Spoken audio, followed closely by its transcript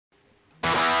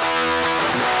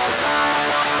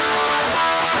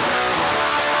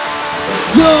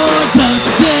You're jealous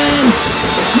again.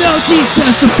 No, she's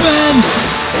just a friend.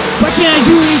 Why can't I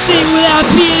do anything without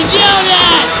being yelled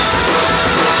at?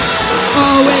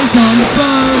 Always on the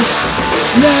phone,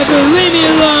 never leave me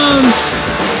alone.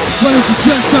 Why don't you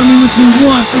just tell me what you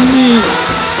want from me?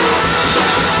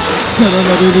 Said I'll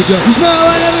never leave you. No,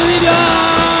 I never leave you.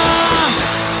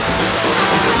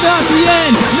 Not the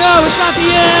end. No, it's not the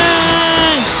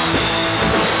end.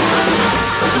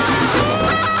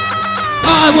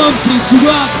 I won't pick you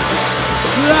up,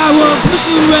 but I won't push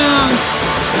you around.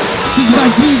 Cause if I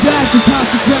do that, the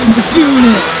consequences of doing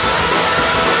it.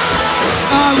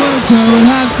 I wanna go and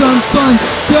have some fun,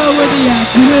 go where the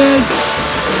action is.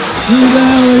 Who the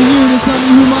hell are you to tell me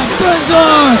who my friends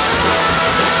are?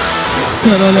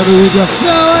 Said I'll never leave you.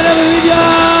 No, I'll never leave you.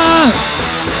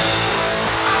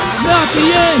 Not the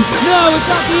end. No, it's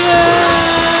not the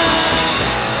end.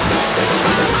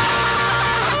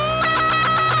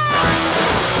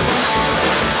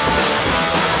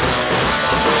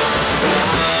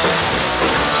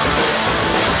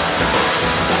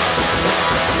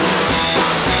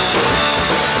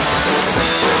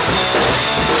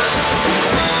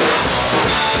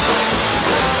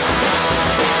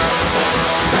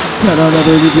 Said I'll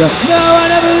never leave you. No, I'll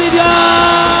never leave you.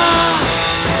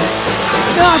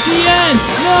 Not the end.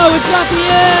 No, it's not the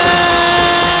end.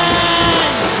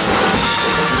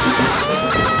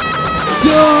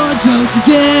 You're jealous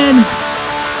again.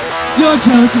 You're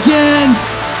jealous again.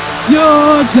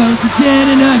 You're jealous again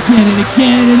and again and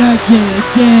again and again and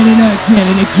again and again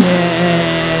and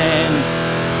again.